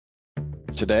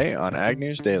today on Ag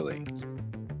News Daily.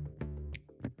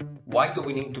 Why do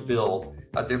we need to build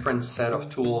a different set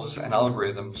of tools and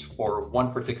algorithms for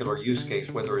one particular use case,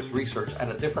 whether it's research,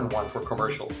 and a different one for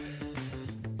commercial?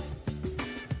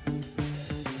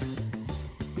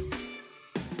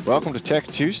 Welcome to Tech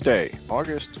Tuesday,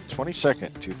 August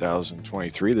 22nd,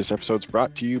 2023. This episode's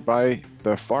brought to you by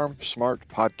the Farm Smart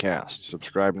Podcast.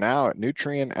 Subscribe now at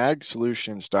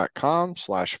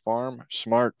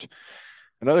nutrienagsolutions.com/farmsmart.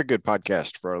 Another good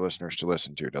podcast for our listeners to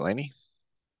listen to, Delaney.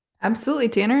 Absolutely,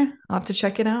 Tanner. I'll have to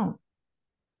check it out.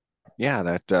 Yeah,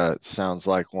 that sounds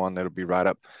like one that'll be right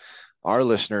up our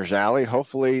listeners' alley.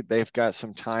 Hopefully, they've got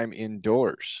some time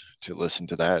indoors to listen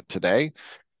to that today.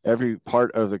 Every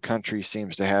part of the country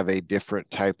seems to have a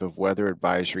different type of weather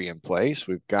advisory in place.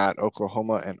 We've got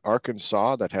Oklahoma and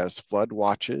Arkansas that has flood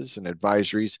watches and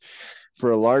advisories for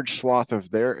a large swath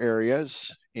of their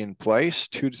areas in place.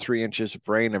 2 to 3 inches of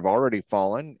rain have already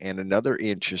fallen, and another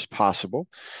inch is possible.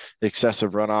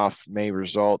 Excessive runoff may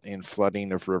result in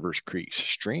flooding of rivers, creeks,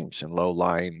 streams, and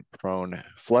low-lying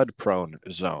flood-prone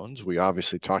zones. We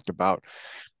obviously talked about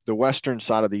the western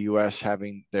side of the U.S.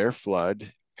 having their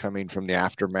flood coming from the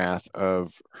aftermath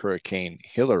of Hurricane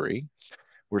Hillary.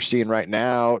 We're seeing right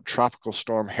now Tropical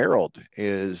Storm Harold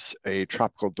is a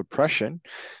tropical depression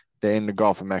in the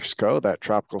Gulf of Mexico. That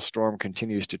tropical storm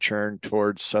continues to churn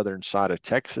towards southern side of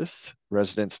Texas.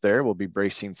 Residents there will be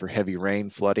bracing for heavy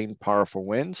rain, flooding, powerful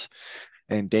winds,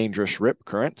 and dangerous rip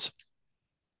currents.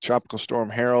 Tropical Storm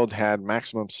Harold had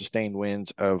maximum sustained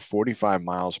winds of 45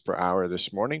 miles per hour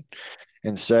this morning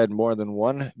and said more than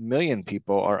 1 million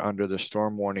people are under the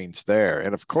storm warnings there.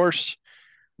 And of course,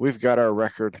 we've got our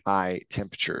record high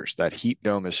temperatures. That heat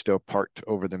dome is still parked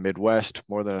over the Midwest.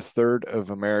 More than a third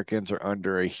of Americans are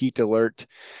under a heat alert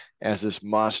as this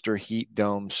monster heat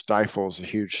dome stifles a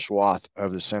huge swath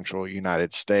of the central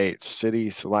United States.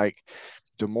 Cities like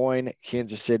Des Moines,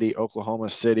 Kansas City, Oklahoma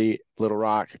City, Little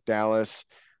Rock, Dallas,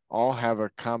 all have a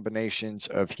combinations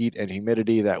of heat and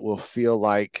humidity that will feel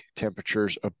like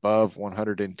temperatures above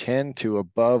 110 to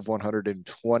above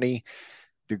 120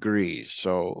 degrees.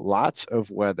 So lots of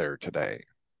weather today.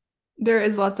 There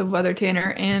is lots of weather,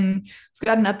 Tanner, and we've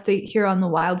got an update here on the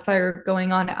wildfire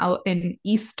going on out in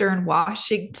eastern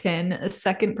Washington. A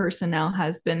second person now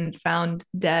has been found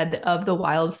dead of the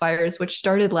wildfires, which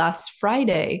started last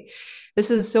Friday. This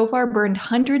has so far burned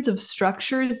hundreds of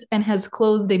structures and has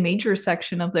closed a major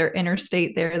section of their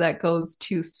interstate there that goes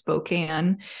to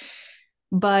Spokane.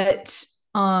 But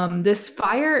this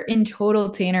fire in total,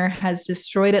 Tanner, has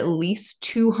destroyed at least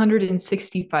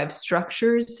 265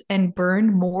 structures and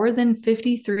burned more than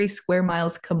 53 square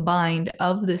miles combined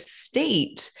of the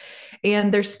state.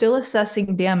 And they're still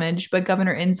assessing damage, but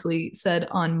Governor Inslee said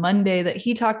on Monday that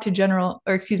he talked to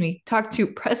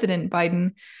President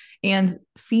Biden and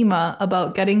FEMA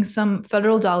about getting some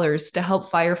federal dollars to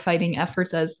help firefighting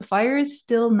efforts as the fire is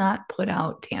still not put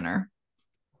out, Tanner.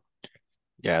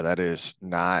 Yeah, that is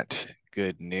not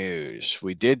good news.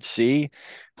 We did see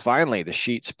finally the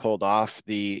sheets pulled off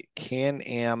the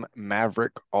Can-Am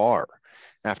Maverick R.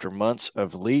 After months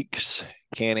of leaks,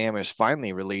 Can-Am has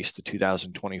finally released the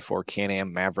 2024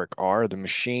 Can-Am Maverick R. The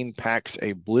machine packs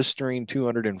a blistering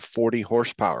 240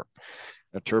 horsepower.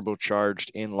 A turbocharged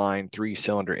inline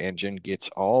 3-cylinder engine gets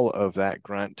all of that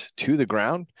grunt to the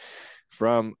ground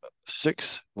from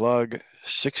 6-lug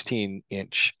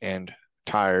 16-inch and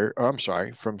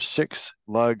from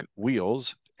 6-lug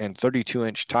wheels and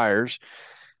 32-inch tires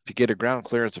to get a ground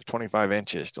clearance of 25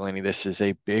 inches. Delaney, this is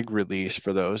a big release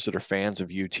for those that are fans of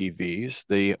UTVs.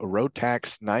 The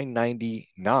Rotax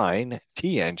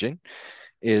 999T engine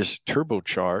is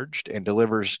turbocharged and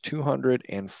delivers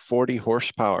 240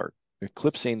 horsepower,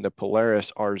 eclipsing the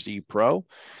Polaris RZ Pro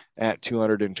at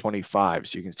 225.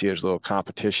 So you can see there's a little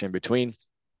competition between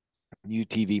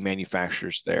UTV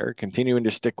manufacturers there. Continuing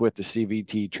to stick with the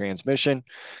CVT transmission.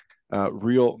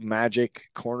 Real magic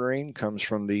cornering comes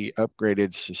from the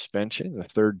upgraded suspension, the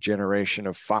third generation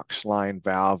of Foxline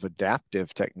valve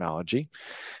adaptive technology.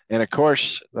 And of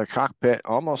course, the cockpit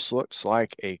almost looks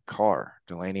like a car.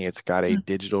 Delaney, it's got a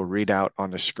digital readout on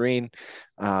the screen,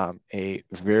 a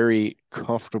very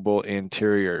comfortable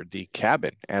interior. The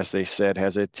cabin, as they said,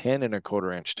 has a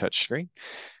 10.25-inch touchscreen.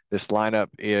 This lineup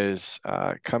is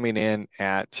coming in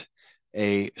at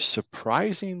a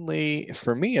surprisingly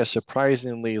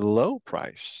low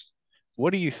price.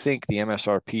 What do you think the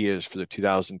MSRP is for the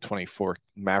 2024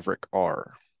 Maverick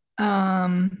R?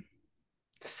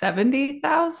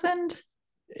 70,000?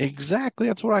 Exactly.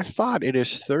 That's what I thought. It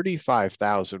is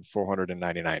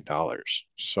 $35,499.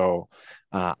 So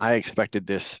I expected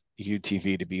this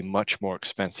UTV to be much more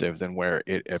expensive than where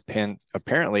it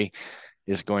apparently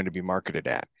is going to be marketed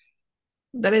at.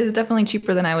 That is definitely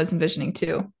cheaper than I was envisioning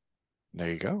too. There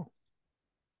you go.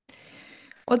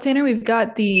 Well, Tanner, we've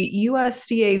got the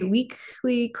USDA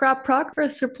weekly crop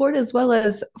progress report as well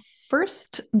as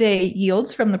first day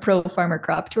yields from the Pro Farmer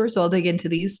Crop Tour. So I'll dig into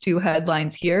these two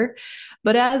headlines here.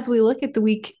 But as we look at the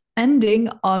week ending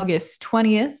August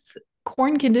 20th,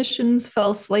 corn conditions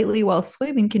fell slightly while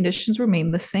soybean conditions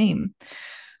remained the same.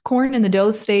 Corn in the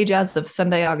dough stage as of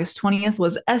Sunday, August 20th,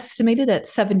 was estimated at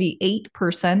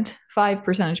 78%, 5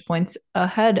 percentage points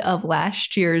ahead of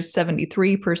last year's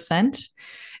 73%.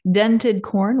 Dented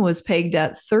corn was pegged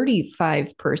at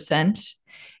 35%,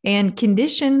 and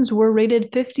conditions were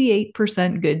rated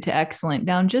 58% good to excellent,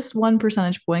 down just 1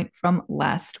 percentage point from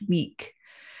last week.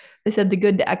 They said the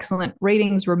good to excellent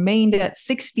ratings remained at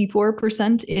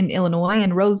 64% in Illinois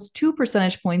and rose 2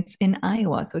 percentage points in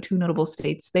Iowa, so two notable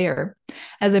states there.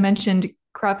 As I mentioned,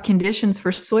 crop conditions for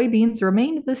soybeans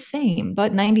remained the same,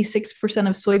 but 96%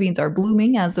 of soybeans are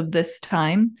blooming as of this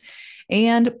time,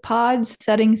 and pod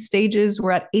setting stages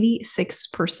were at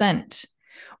 86%.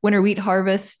 Winter wheat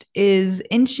harvest is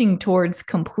inching towards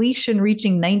completion,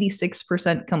 reaching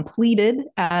 96% completed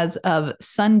as of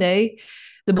Sunday.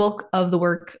 The bulk of the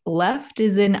work left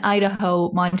is in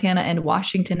Idaho, Montana, and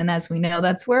Washington. And as we know,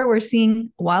 that's where we're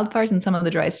seeing wildfires in some of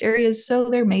the driest areas. So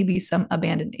there may be some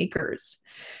abandoned acres.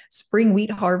 Spring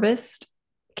wheat harvest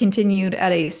continued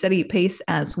at a steady pace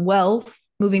as well,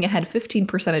 moving ahead 15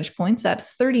 percentage points at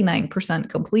 39%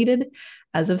 completed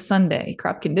as of Sunday.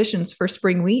 Crop conditions for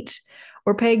spring wheat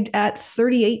were pegged at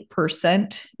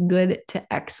 38% good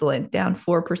to excellent, down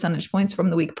 4 percentage points from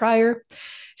the week prior.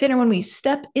 Tanner, when we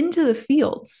step into the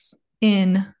fields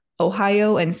in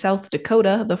Ohio and South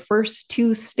Dakota, the first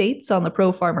two states on the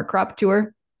Pro Farmer Crop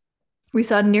Tour, we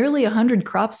saw nearly 100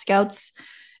 crop scouts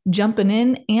jumping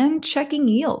in and checking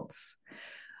yields.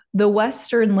 The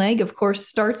western leg, of course,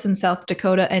 starts in South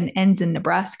Dakota and ends in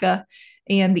Nebraska,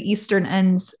 and the eastern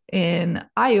ends in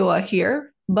Iowa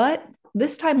here. But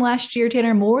this time last year,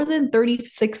 Tanner, more than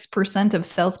 36% of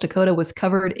South Dakota was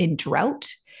covered in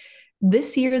drought.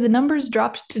 This year, the numbers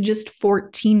dropped to just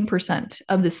 14%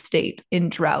 of the state in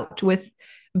drought, with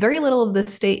very little of the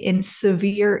state in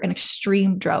severe and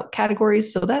extreme drought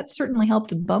categories. So that certainly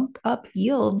helped bump up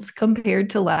yields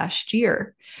compared to last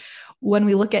year. When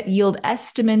we look at yield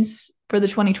estimates for the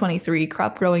 2023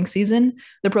 crop growing season,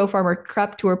 the Pro Farmer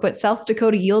Crop Tour put South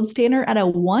Dakota yields, Tanner, at a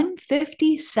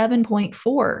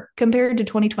 157.4 compared to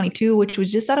 2022, which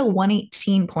was just at a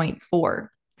 118.4.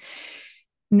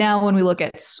 Now, when we look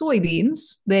at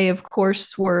soybeans, they, of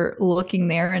course, were looking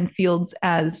there in fields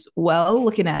as well,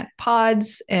 looking at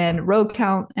pods and row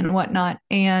count and whatnot.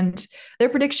 And their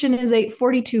prediction is a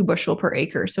 42 bushel per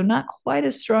acre. So not quite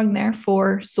as strong there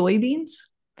for soybeans.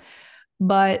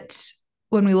 But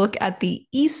when we look at the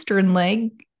eastern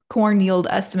leg, corn yield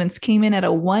estimates came in at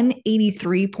a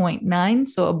 183.9,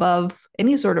 so above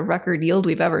any sort of record yield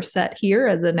we've ever set here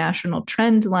as a national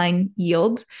trend line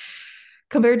yield.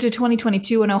 Compared to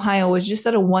 2022 in Ohio was just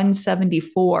at a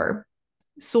 174.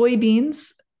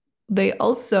 Soybeans, they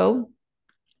also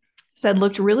said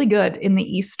looked really good in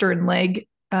the eastern leg.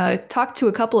 Talked to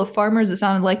a couple of farmers, it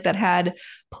sounded like, that had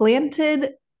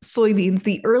planted soybeans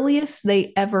the earliest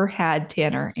they ever had,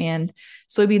 Tanner. And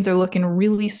soybeans are looking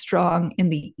really strong in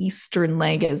the eastern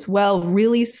leg as well.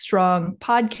 Really strong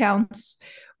pod counts,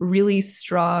 really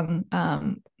strong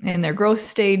in their growth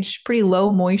stage. Pretty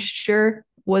low moisture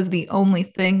was the only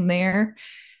thing there.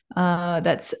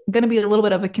 That's going to be a little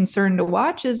bit of a concern to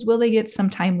watch, is will they get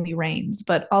some timely rains?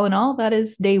 But all in all, that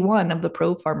is day one of the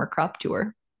Pro Farmer Crop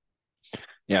Tour.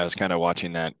 Yeah, I was kind of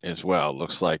watching that as well.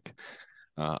 Looks like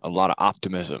a lot of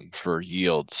optimism for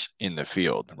yields in the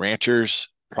field. Ranchers'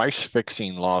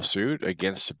 price-fixing lawsuit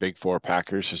against the Big Four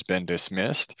packers has been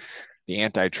dismissed. The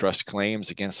antitrust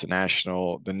claims against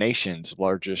the nation's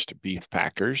largest beef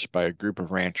packers by a group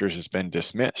of ranchers has been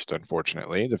dismissed.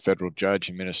 Unfortunately, the federal judge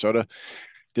in Minnesota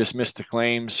dismissed the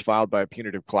claims filed by a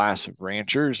putative class of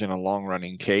ranchers in a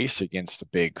long-running case against the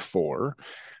Big Four.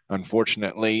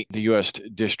 Unfortunately, the U.S.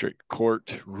 District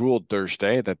Court ruled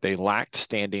Thursday that they lacked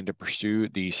standing to pursue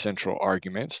the central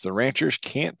arguments. The ranchers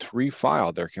can't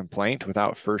refile their complaint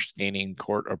without first gaining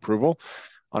court approval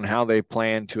on how they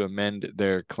plan to amend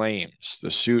their claims.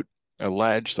 The suit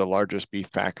alleged the largest beef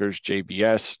packers,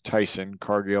 JBS, Tyson,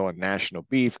 Cargill, and National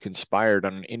Beef, conspired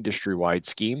on an industry-wide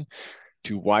scheme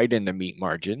to widen the meat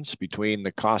margins between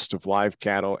the cost of live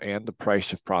cattle and the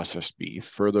price of processed beef.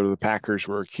 Further, the packers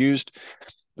were accused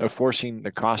of forcing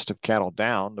the cost of cattle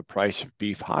down, the price of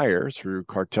beef higher through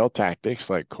cartel tactics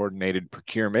like coordinated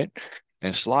procurement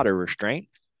and slaughter restraint.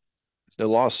 The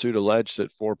lawsuit alleged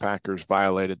that four packers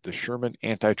violated the Sherman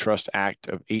Antitrust Act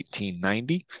of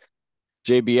 1890.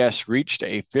 JBS reached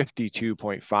a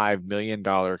 $52.5 million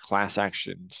class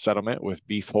action settlement with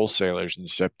beef wholesalers in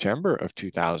September of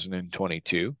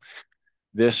 2022.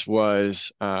 This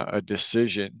was a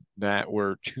decision that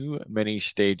were too many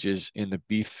stages in the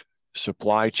beef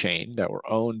supply chain that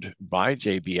were owned by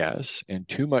JBS and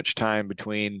too much time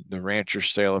between the rancher's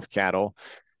sale of cattle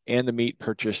and the meat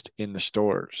purchased in the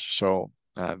stores. So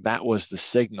that was the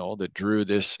signal that drew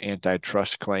this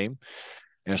antitrust claim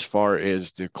as far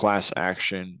as the class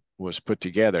action was put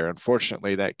together.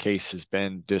 Unfortunately, that case has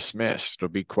been dismissed. It'll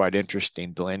be quite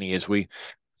interesting, Delaney, as we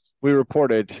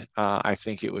reported, I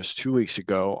think it was 2 weeks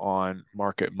ago on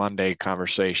Market Monday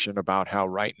conversation about how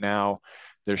right now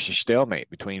there's a stalemate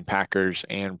between packers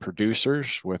and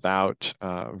producers without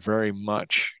very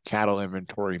much cattle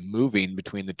inventory moving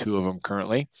between the two of them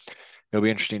currently. It'll be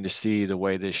interesting to see the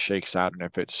way this shakes out and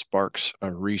if it sparks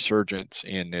a resurgence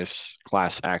in this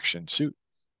class action suit.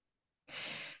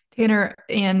 Tanner,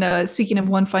 and speaking of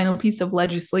one final piece of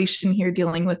legislation here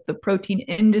dealing with the protein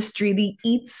industry, the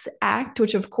EATS Act,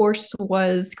 which of course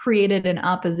was created in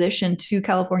opposition to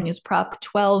California's Prop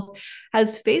 12,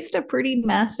 has faced a pretty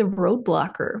massive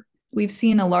roadblocker. We've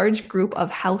seen a large group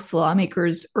of House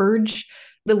lawmakers urge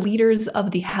the leaders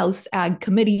of the House Ag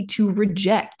Committee to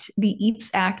reject the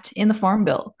EATS Act in the Farm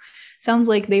Bill. Sounds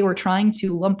like they were trying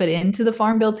to lump it into the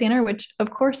Farm Bill, Tanner, which of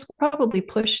course will probably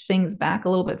push things back a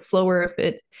little bit slower if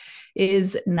it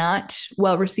is not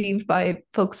well received by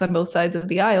folks on both sides of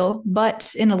the aisle.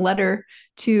 But in a letter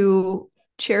to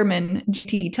Chairman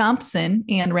G.T. Thompson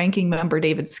and Ranking Member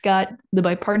David Scott, the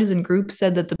bipartisan group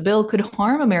said that the bill could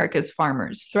harm America's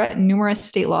farmers, threaten numerous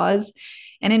state laws,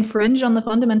 and infringe on the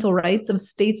fundamental rights of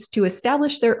states to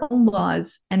establish their own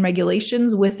laws and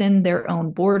regulations within their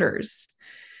own borders.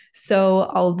 So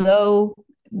although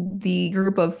the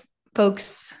group of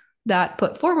folks that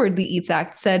put forward the EATS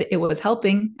Act said it was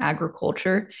helping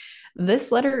agriculture,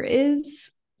 this letter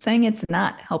is saying it's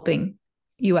not helping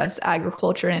U.S.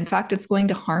 agriculture. And in fact, it's going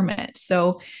to harm it.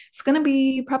 So it's going to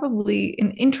be probably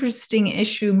an interesting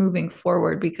issue moving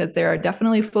forward because there are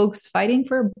definitely folks fighting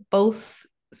for both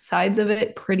sides of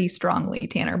it pretty strongly,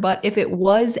 Tanner. But if it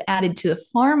was added to the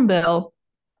Farm Bill,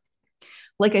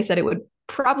 like I said, it would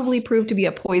probably prove to be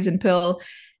a poison pill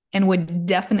and would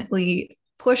definitely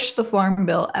push the Farm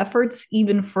Bill efforts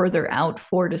even further out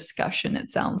for discussion, it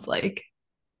sounds like.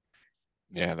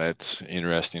 Yeah, that's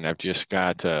interesting. I've just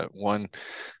got one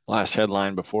last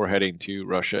headline before heading to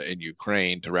Russia and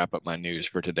Ukraine to wrap up my news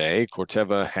for today.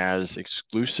 Corteva has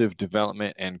exclusive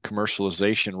development and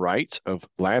commercialization rights of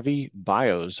Lavi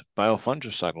Bio's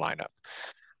biofungicide lineup.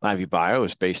 Lavi Bio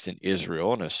is based in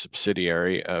Israel and a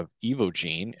subsidiary of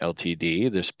Evogene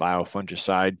Ltd. This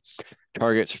biofungicide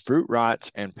targets fruit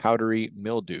rots and powdery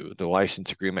mildew. The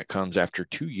license agreement comes after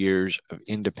 2 years of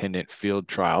independent field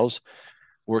trials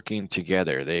working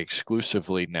together. They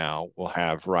exclusively now will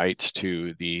have rights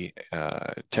to the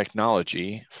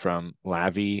technology from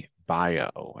Lavi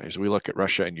Bio. As we look at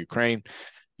Russia and Ukraine,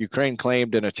 Ukraine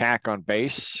claimed an attack on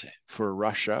base for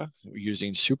Russia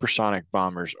using supersonic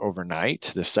bombers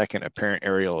overnight, the second apparent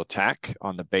aerial attack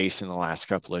on the base in the last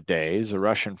couple of days. A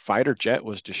Russian fighter jet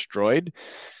was destroyed,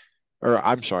 or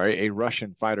I'm sorry, a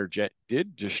Russian fighter jet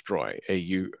did destroy a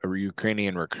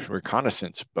Ukrainian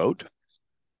reconnaissance boat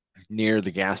near the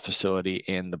gas facility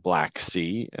in the Black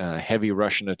Sea. Heavy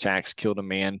Russian attacks killed a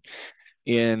man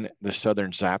in the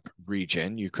southern Zap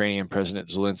region. Ukrainian President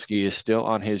Zelensky is still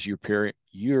on his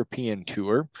European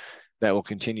tour that will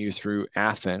continue through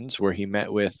Athens, where he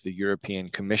met with the European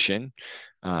Commission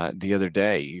the other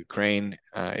day. Ukraine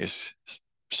is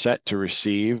set to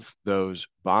receive those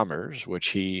bombers, which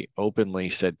he openly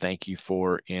said thank you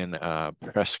for in a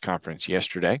press conference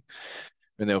yesterday.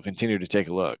 And they'll continue to take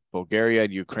a look. Bulgaria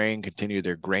and Ukraine continue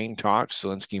their grain talks.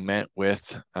 Zelensky met with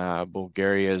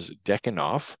Bulgaria's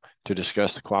Dekhanov to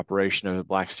discuss the cooperation of the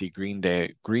Black Sea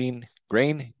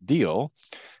grain deal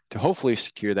to hopefully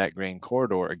secure that grain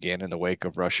corridor again in the wake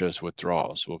of Russia's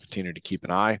withdrawals. We'll continue to keep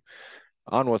an eye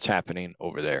on what's happening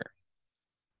over there.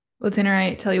 Well, Tanner,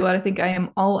 I tell you what, I think I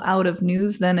am all out of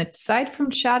news then, aside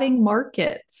from chatting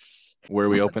markets. Where are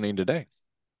we opening today?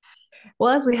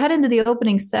 Well, as we head into the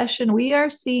opening session, we are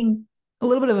seeing a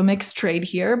little bit of a mixed trade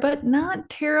here, but not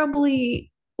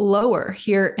terribly lower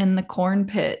here in the corn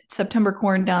pit. September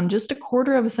corn down just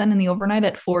 1/4 cent in the overnight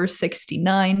at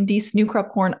 4.69. These new crop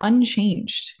corn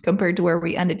unchanged compared to where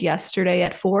we ended yesterday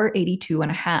at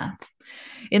 4.82.5.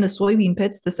 In the soybean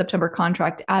pits, the September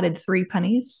contract added 3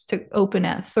 pennies to open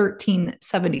at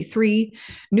 13.73.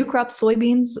 New crop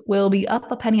soybeans will be up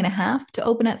a penny and a half to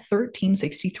open at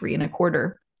 13.63 and a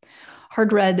quarter.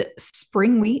 Hard red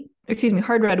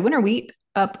winter wheat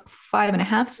up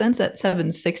 5.5 cents at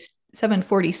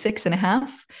 7.46 and a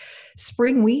half.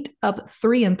 Spring wheat up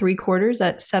 3.75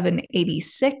 at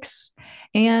 7.86,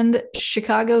 and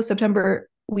Chicago September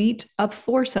wheat up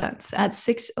 4 cents at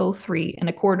 6.03 and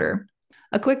a quarter.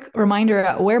 A quick reminder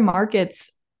where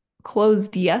markets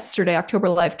closed yesterday. October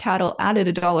live cattle added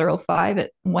 $1.05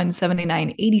 at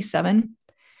 179.87.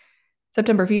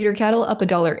 September feeder cattle up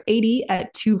 $1.80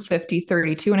 at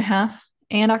 250.32 and a half.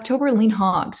 And October lean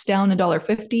hogs down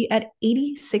 $1.50 at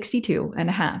 80.62 and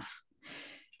a half.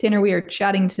 Tanner, we are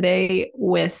chatting today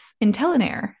with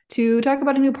Intelinair to talk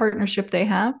about a new partnership they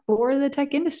have for the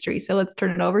tech industry. So let's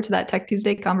turn it over to that Tech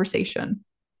Tuesday conversation.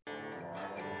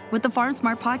 With the Farm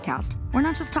Smart podcast, we're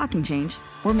not just talking change,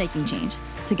 we're making change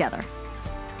together.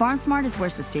 Farm Smart is where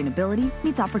sustainability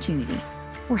meets opportunity.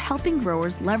 We're helping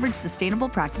growers leverage sustainable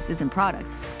practices and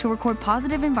products to record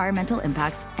positive environmental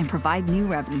impacts and provide new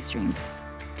revenue streams.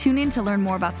 Tune in to learn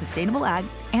more about sustainable ag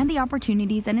and the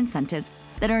opportunities and incentives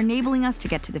that are enabling us to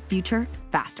get to the future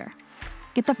faster.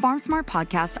 Get the Farm Smart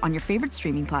podcast on your favorite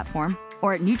streaming platform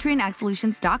or at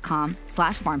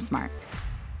nutrienagsolutions.com/farmsmart.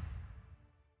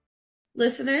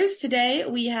 Listeners, today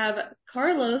we have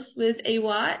Carlos with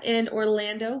Eiwa and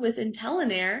Orlando with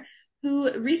Intelinair,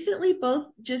 who recently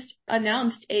both just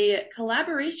announced a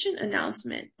collaboration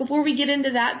announcement. Before we get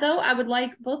into that, though, I would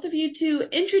like both of you to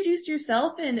introduce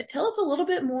yourself and tell us a little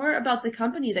bit more about the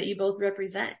company that you both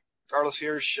represent. Carlos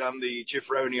Hirsch. I'm the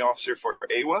Chief Revenue Officer for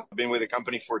Eiwa. I've been with the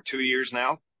company for 2 years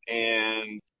now,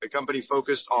 and the company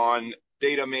focused on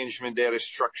data management, data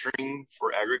structuring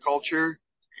for agriculture.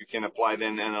 You can apply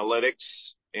then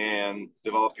analytics and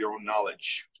develop your own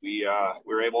knowledge.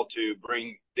 We're able to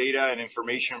bring data and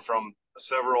information from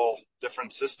several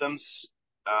different systems.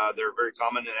 They're very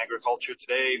common in agriculture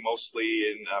today,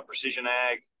 mostly in precision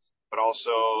ag, but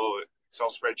also Excel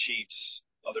spreadsheets,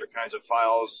 other kinds of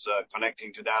files,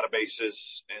 connecting to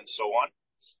databases and so on,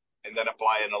 and then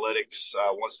apply analytics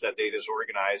once that data is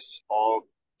organized, all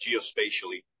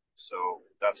geospatially. So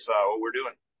that's what we're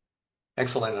doing.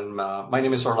 Excellent. And my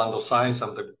name is Orlando Sainz.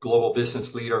 I'm the global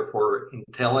business leader for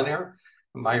Intelinair.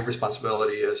 My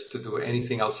responsibility is to do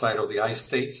anything outside of the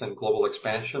I-States and global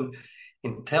expansion.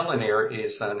 Intelinair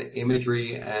is an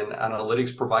imagery and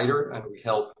analytics provider, and we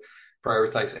help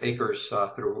prioritize acres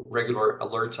through regular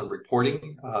alerts and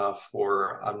reporting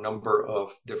for a number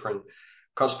of different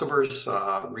customers,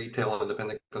 retail,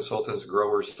 independent consultants,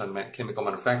 growers, and chemical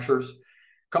manufacturers.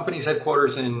 Company's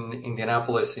headquarters in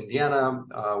Indianapolis, Indiana.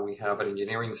 We have an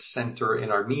engineering center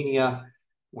in Armenia.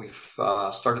 We've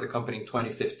started the company in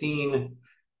 2015.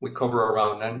 We cover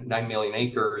around 9 million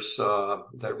acres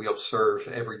that we observe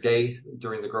every day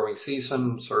during the growing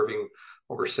season, serving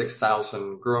over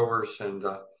 6,000 growers and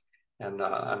a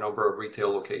number of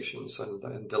retail locations.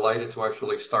 And delighted to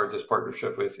actually start this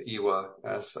partnership with Eiwa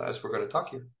as we're going to talk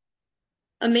here.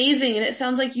 Amazing. And it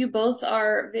sounds like you both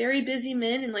are very busy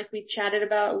men. And like we chatted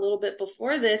about a little bit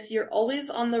before this, you're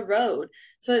always on the road.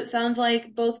 So it sounds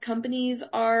like both companies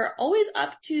are always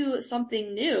up to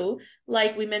something new.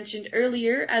 Like we mentioned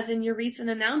earlier, as in your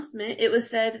recent announcement, it was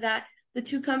said that the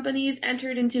two companies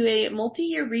entered into a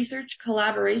multi-year research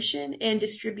collaboration and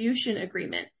distribution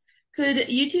agreement. Could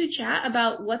you two chat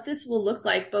about what this will look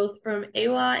like, both from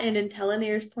Eiwa and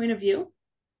Intelinair's point of view?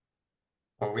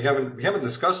 Well, we haven't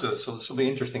discussed this, so this will be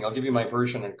interesting. I'll give you my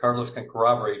version and Carlos can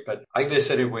corroborate, but I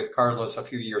visited with Carlos a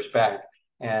few years back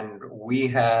and we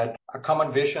had a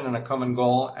common vision and a common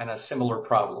goal and a similar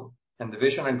problem. And the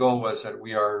vision and goal was that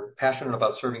we are passionate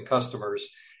about serving customers,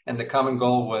 and the common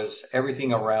goal was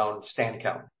everything around stand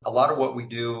count. A lot of what we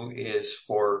do is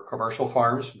for commercial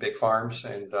farms, big farms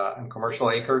and commercial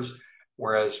acres,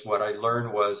 whereas what I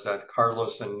learned was that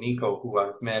Carlos and Nico, who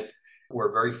I've met,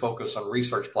 we're very focused on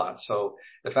research plots. So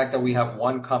the fact that we have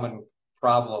one common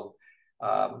problem,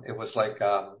 it was like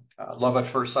love at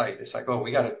first sight. It's like, oh,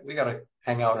 we gotta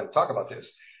hang out and talk about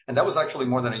this. And that was actually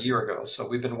more than a year ago. So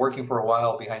we've been working for a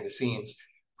while behind the scenes,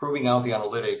 proving out the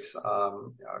analytics.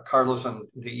 Carlos and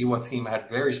the Eiwa team had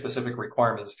very specific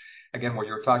requirements. Again, when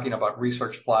you're talking about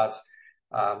research plots,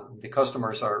 the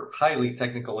customers are highly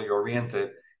technically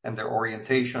oriented, and their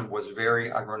orientation was very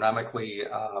agronomically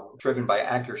driven by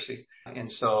accuracy.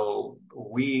 And so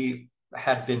we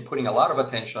had been putting a lot of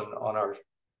attention on our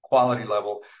quality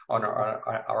level, on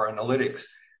our analytics.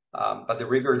 But the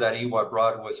rigor that Eiwa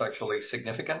brought was actually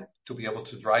significant to be able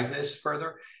to drive this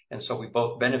further. And so we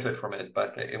both benefit from it.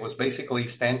 But it was basically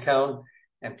stand count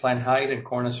and plant height in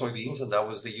corn and soybeans. And that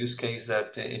was the use case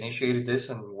that initiated this.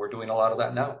 And we're doing a lot of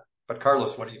that now. But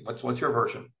Carlos, what's your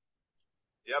version?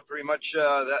 Yeah, pretty much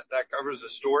that covers the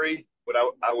story. What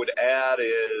I would add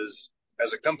is,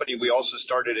 as a company, we also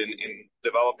started in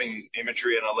developing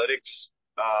imagery analytics,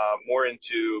 more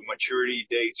into maturity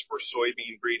dates for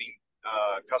soybean breeding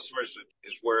customers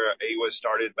is where Eiwa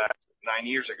started back 9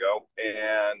 years ago.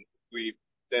 And we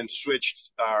then switched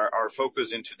our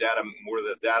focus into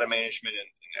the data management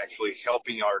and actually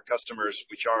helping our customers,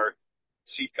 which are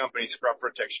seed companies, crop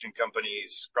protection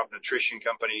companies, crop nutrition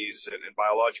companies, and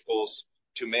biologicals,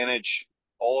 to manage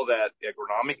all of that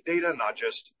agronomic data, not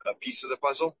just a piece of the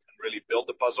puzzle, and really build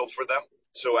the puzzle for them.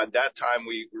 So at that time,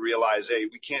 we realized, hey,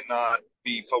 we can't not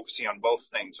be focusing on both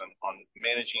things, on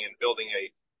managing and building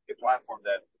a platform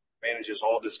that manages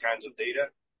all these kinds of data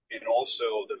and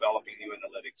also developing new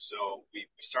analytics. So we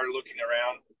started looking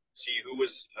around, see who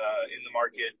was in the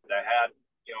market that had,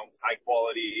 high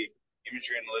quality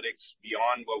imagery analytics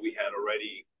beyond what we had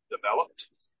already developed.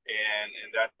 And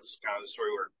that's kind of the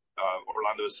story where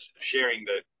Orlando's sharing,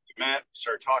 that we met,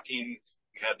 started talking.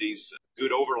 We had these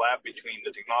good overlap between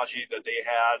the technology that they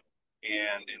had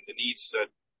and the needs that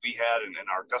we had and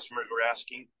our customers were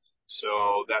asking.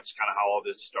 So that's kind of how all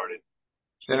this started.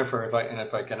 Jennifer,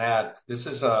 if I can add, this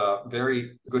is a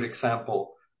very good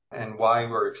example and why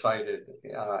we're excited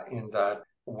in that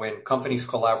when companies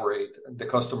collaborate, the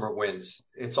customer wins.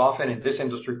 It's often in this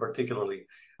industry particularly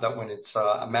that when it's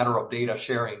a matter of data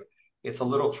sharing, it's a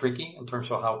little tricky in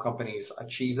terms of how companies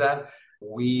achieve that.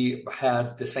 We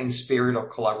had the same spirit of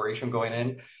collaboration going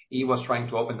in. E was trying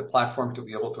to open the platform to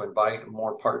be able to invite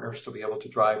more partners to be able to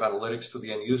drive analytics to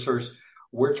the end users.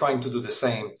 We're trying to do the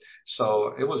same.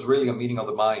 So it was really a meeting of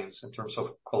the minds in terms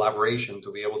of collaboration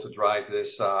to be able to drive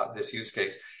this use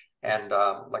case. And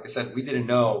like I said, we didn't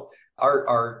know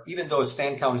our even though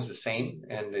stand count is the same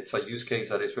and it's a use case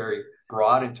that is very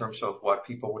broad in terms of what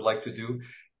people would like to do,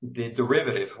 the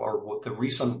derivative or the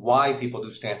reason why people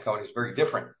do stand count is very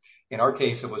different. In our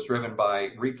case, it was driven by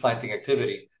replanting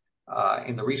activity.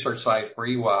 In the research side for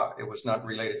Eiwa, it was not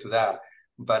related to that,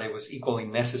 but it was equally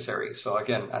necessary. So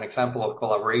again, an example of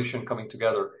collaboration coming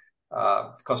together,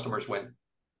 customers win.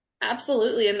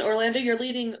 Absolutely. And Orlando, you're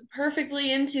leading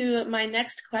perfectly into my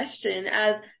next question,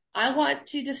 as I want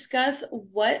to discuss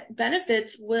what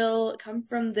benefits will come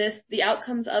from this, the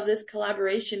outcomes of this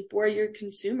collaboration for your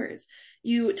consumers.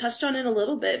 You touched on it a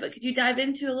little bit, but could you dive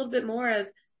into a little bit more of,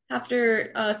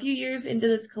 after a few years into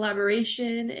this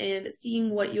collaboration and seeing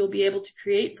what you'll be able to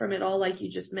create from it all, like you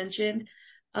just mentioned,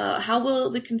 how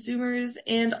will the consumers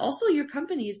and also your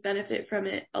companies benefit from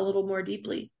it a little more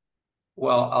deeply?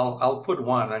 Well, I'll put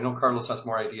one. I know Carlos has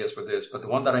more ideas for this, but the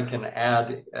one that I can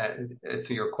add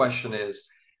to your question is,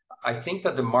 I think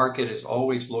that the market is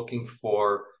always looking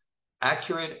for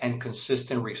accurate and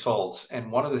consistent results.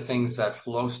 And one of the things that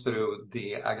flows through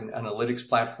the analytics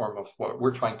platform of what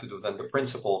we're trying to do, then the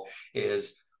principle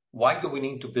is, why do we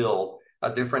need to build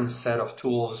a different set of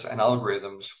tools and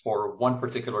algorithms for one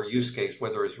particular use case,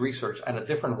 whether it's research, and a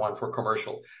different one for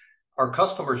commercial? Our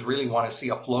customers really want to see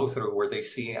a flow through where they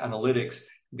see analytics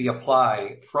be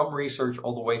applied from research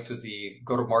all the way to the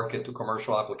go-to-market to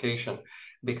commercial application,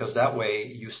 because that way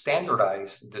you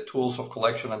standardize the tools of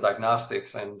collection and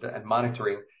diagnostics and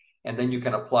monitoring, and then you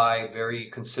can apply very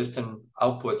consistent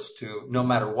outputs to no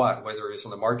matter what, whether it's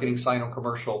on the marketing side, on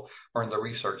commercial, or in the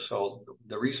research. So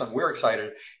the reason we're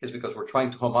excited is because we're trying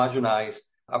to homogenize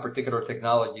a particular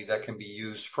technology that can be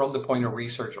used from the point of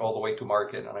research all the way to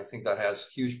market. And I think that has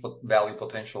huge value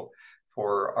potential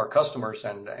for our customers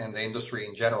and the industry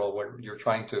in general, when you're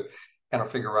trying to kind of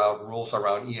figure out rules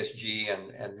around ESG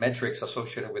and metrics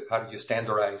associated with how do you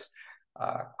standardize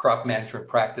crop management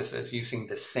practices using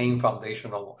the same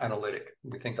foundational analytic.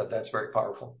 We think that that's very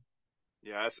powerful.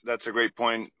 Yeah, that's a great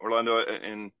point, Orlando.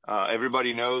 And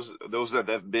everybody knows, those that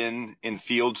have been in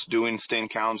fields doing stand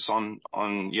counts on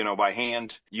by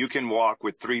hand, you can walk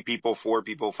with 3 people, 4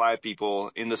 people, 5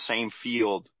 people in the same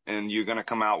field, and you're going to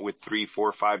come out with 3,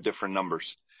 4, 5 different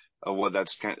numbers of what that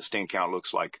stand count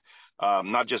looks like.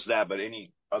 Not just that, but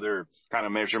any other kind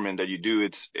of measurement that you do,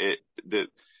 the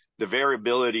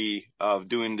variability of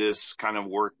doing this kind of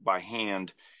work by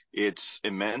hand, it's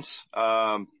immense.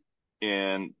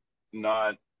 And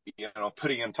not,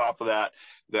 putting on top of that,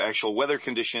 the actual weather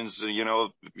conditions,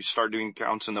 if you start doing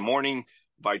counts in the morning,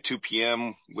 by 2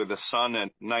 p.m. with the sun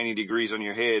at 90 degrees on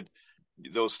your head,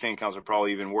 those stand counts are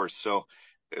probably even worse. So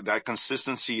that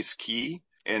consistency is key.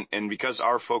 And because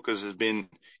our focus has been,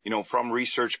 from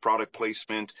research, product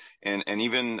placement, and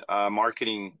even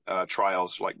marketing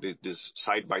trials like this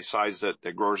side by sides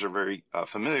that growers are very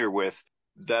familiar with,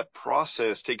 that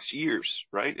process takes years,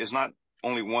 right? It's not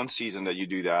only one season that you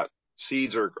do that.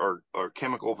 Seeds or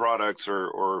chemical products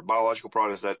or biological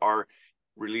products that are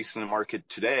released in the market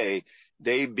today,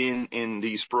 they've been in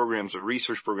these programs or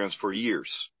research programs for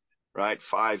years, right?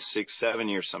 5, 6, 7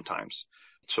 years sometimes.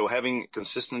 So having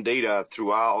consistent data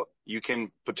throughout, you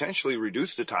can potentially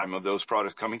reduce the time of those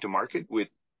products coming to market,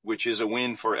 which is a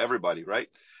win for everybody, right?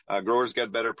 Growers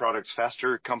get better products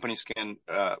faster. Companies can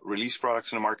release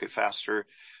products in the market faster,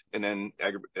 and then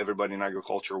everybody in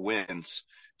agriculture wins.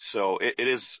 So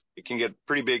it can get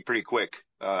pretty big pretty quick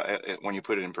when you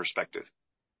put it in perspective.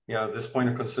 Yeah, this point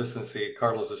of consistency,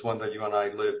 Carlos, is one that you and I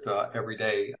lived every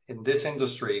day. In this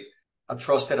industry, a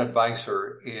trusted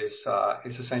advisor is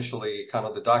essentially kind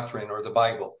of the doctrine or the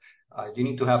Bible. You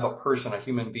need to have a person, a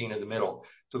human being in the middle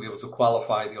to be able to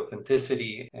qualify the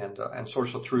authenticity and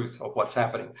source of truth of what's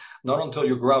happening. Not until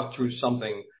you grow through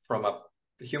something from a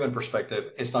human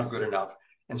perspective, it's not good enough.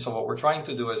 And so what we're trying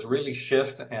to do is really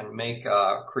shift and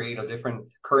create a different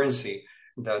currency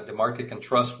that the market can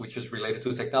trust, which is related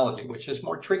to technology, which is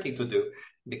more tricky to do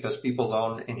because people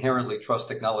don't inherently trust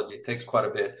technology. It takes quite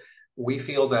a bit. We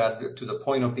feel that to the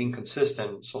point of being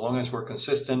consistent, so long as we're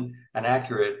consistent and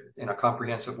accurate in a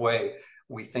comprehensive way,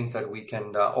 we think that we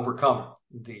can overcome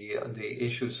the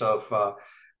issues of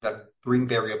that bring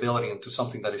variability into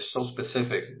something that is so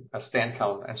specific, a stand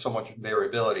count and so much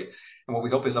variability. And what we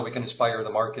hope is that we can inspire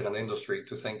the market and the industry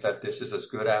to think that this is as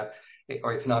good at,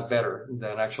 or if not better,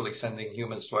 than actually sending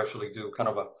humans to actually do kind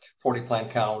of a 40 plant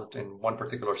count in one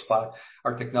particular spot.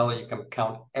 Our technology can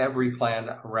count every plant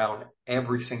around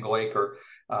every single acre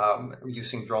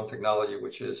using drone technology,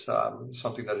 which is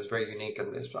something that is very unique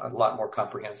and is a lot more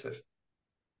comprehensive.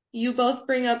 You both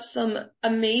bring up some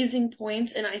amazing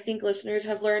points, and I think listeners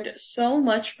have learned so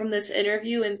much from this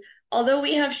interview. And although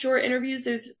we have short interviews,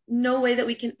 there's no way that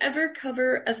we can ever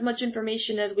cover as much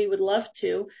information as we would love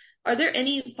to. Are there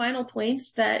any final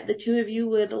points that the two of you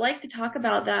would like to talk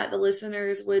about that the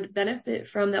listeners would benefit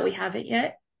from that we haven't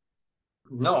yet?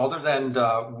 No, other than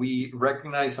we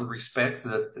recognize and respect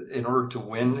that in order to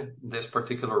win this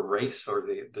particular race or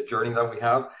the journey that we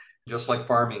have, just like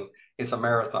farming, it's a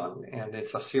marathon and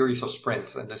it's a series of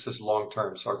sprints, and this is long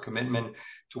term. So our commitment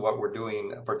to what we're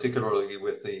doing, particularly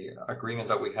with the agreement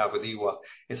that we have with Eiwa,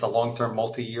 is a long-term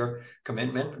multi-year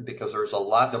commitment because there's a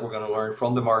lot that we're going to learn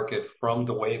from the market, from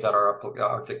the way that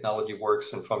our technology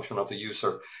works in function of the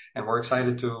user. And we're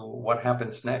excited to what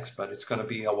happens next, but it's going to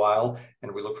be a while,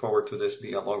 and we look forward to this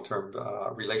being a long-term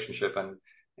relationship and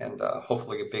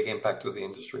hopefully a big impact to the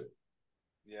industry.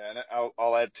 Yeah, and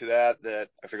I'll add to that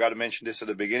I forgot to mention this at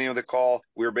the beginning of the call.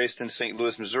 We're based in St.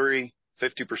 Louis, Missouri.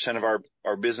 50% of our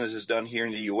business is done here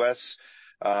in the U.S.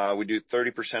 We do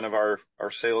 30% of our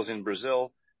sales in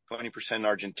Brazil, 20% in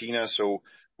Argentina. So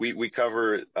we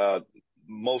cover the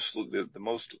most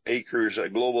acres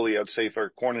globally, I'd say, for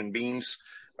corn and beans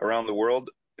around the world.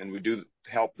 And we do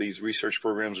help these research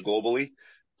programs globally.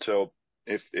 So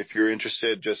if you're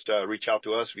interested, just reach out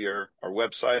to us via our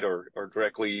website or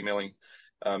directly emailing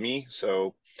me,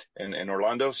 and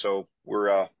Orlando. So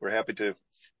we're happy to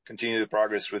continue the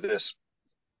progress with this.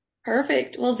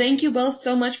 Perfect. Well, thank you both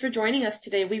so much for joining us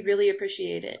today. We really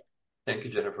appreciate it. Thank you,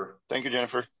 Jennifer. Thank you,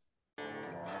 Jennifer.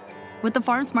 With the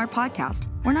Farm Smart podcast,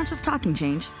 we're not just talking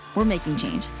change, we're making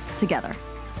change together.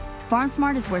 Farm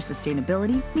Smart is where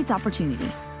sustainability meets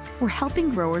opportunity. We're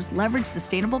helping growers leverage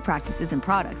sustainable practices and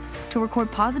products to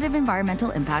record positive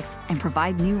environmental impacts and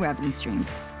provide new revenue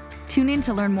streams. Tune in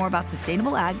to learn more about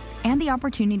sustainable ag and the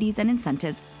opportunities and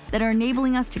incentives that are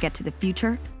enabling us to get to the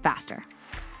future faster.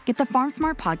 Get the Farm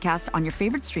Smart podcast on your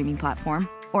favorite streaming platform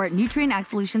or at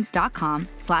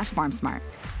nutrienagsolutions.com/farmsmart.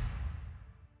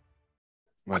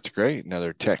 That's great.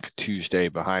 Another Tech Tuesday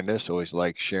behind us. Always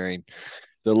like sharing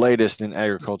the latest in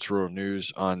agricultural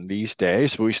news on these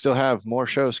days. But we still have more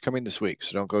shows coming this week,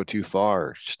 so don't go too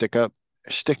far. Stick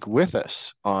with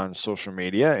us on social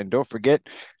media, and don't forget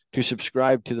to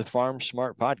subscribe to the Farm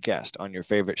Smart podcast on your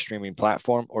favorite streaming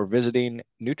platform or visiting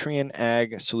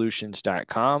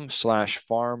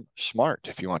nutrienagsolutions.com/farmsmart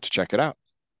if you want to check it out.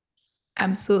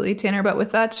 Absolutely, Tanner. But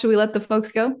with that, should we let the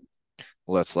folks go?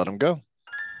 Let's let them go.